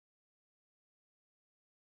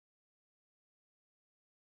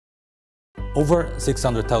Over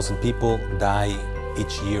 600,000 people die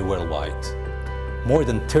each year worldwide. More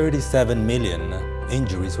than 37 million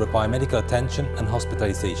injuries require medical attention and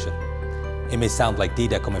hospitalization. It may sound like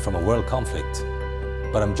data coming from a world conflict,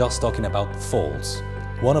 but I'm just talking about falls,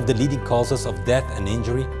 one of the leading causes of death and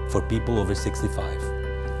injury for people over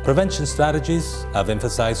 65. Prevention strategies I've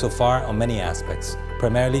emphasized so far on many aspects,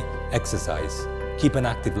 primarily exercise. Keep an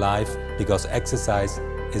active life because exercise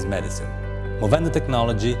is medicine. Movendo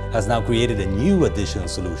Technology has now created a new additional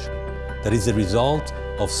solution that is the result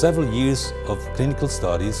of several years of clinical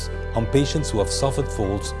studies on patients who have suffered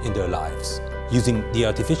falls in their lives. Using the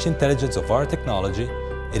artificial intelligence of our technology,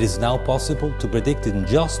 it is now possible to predict in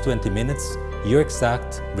just 20 minutes your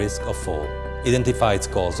exact risk of fall, identify its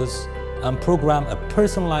causes, and program a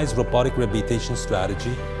personalized robotic rehabilitation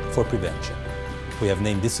strategy for prevention. We have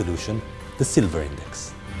named this solution the Silver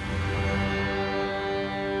Index.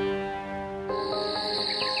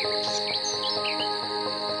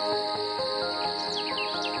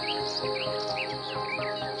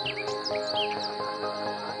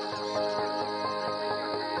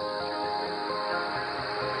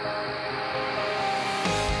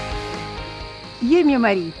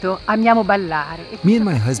 Me and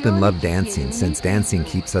my husband love dancing since dancing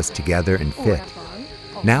keeps us together and fit.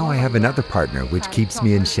 Now I have another partner which keeps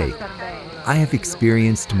me in shape. I have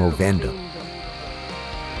experienced Movendo.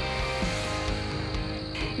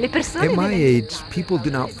 At my age, people do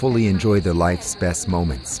not fully enjoy their life's best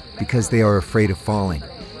moments because they are afraid of falling.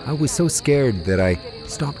 I was so scared that I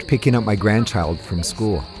stopped picking up my grandchild from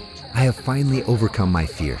school. I have finally overcome my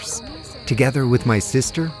fears. Together with my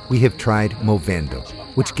sister, we have tried Movendo,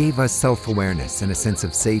 which gave us self-awareness and a sense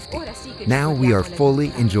of safety. Now we are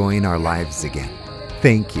fully enjoying our lives again.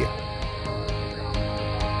 Thank you.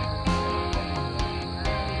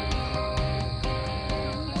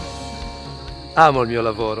 Amo il mio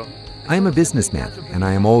lavoro. I am a businessman and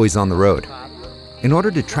I am always on the road. In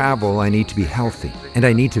order to travel, I need to be healthy and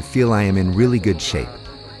I need to feel I am in really good shape.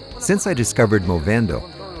 Since I discovered Movendo,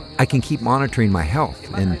 I can keep monitoring my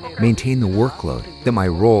health and maintain the workload that my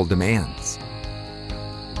role demands.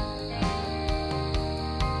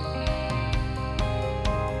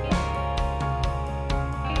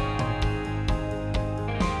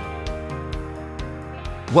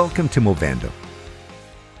 Welcome to Movendo.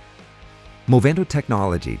 Movendo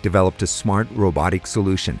Technology developed a smart robotic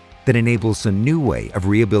solution that enables a new way of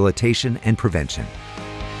rehabilitation and prevention.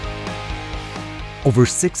 Over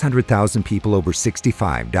 600,000 people over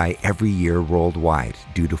 65 die every year worldwide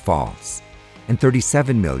due to falls, and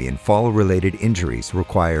 37 million fall-related injuries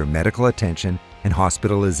require medical attention and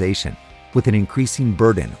hospitalization, with an increasing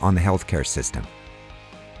burden on the healthcare system.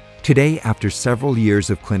 Today, after several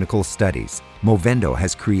years of clinical studies, Movendo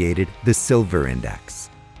has created the Silver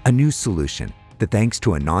Index, a new solution that, thanks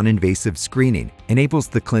to a non-invasive screening, enables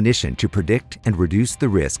the clinician to predict and reduce the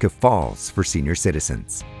risk of falls for senior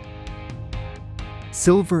citizens.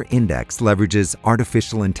 Silver Index leverages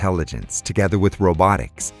artificial intelligence together with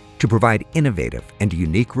robotics to provide innovative and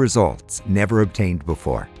unique results never obtained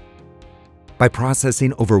before. By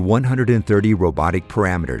processing over 130 robotic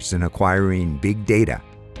parameters and acquiring big data,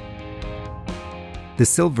 the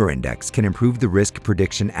Silver Index can improve the risk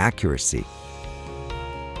prediction accuracy,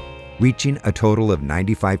 reaching a total of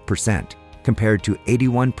 95% compared to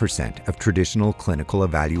 81% of traditional clinical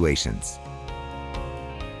evaluations.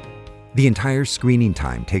 The entire screening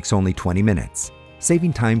time takes only 20 minutes,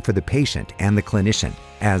 saving time for the patient and the clinician,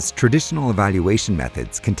 as traditional evaluation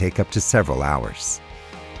methods can take up to several hours.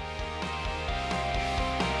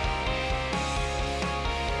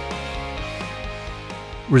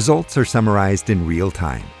 Results are summarized in real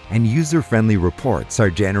time, and user-friendly reports are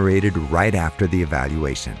generated right after the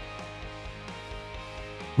evaluation.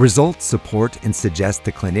 Results support and suggest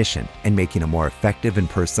the clinician in making a more effective and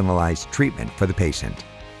personalized treatment for the patient.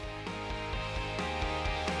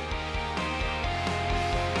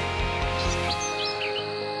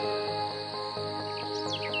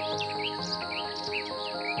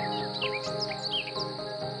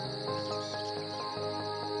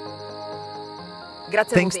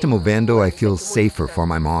 Thanks to Movendo, I feel safer for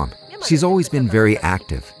my mom. She's always been very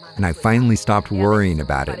active, and I finally stopped worrying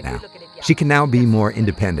about it now. She can now be more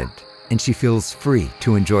independent, and she feels free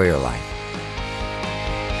to enjoy her life.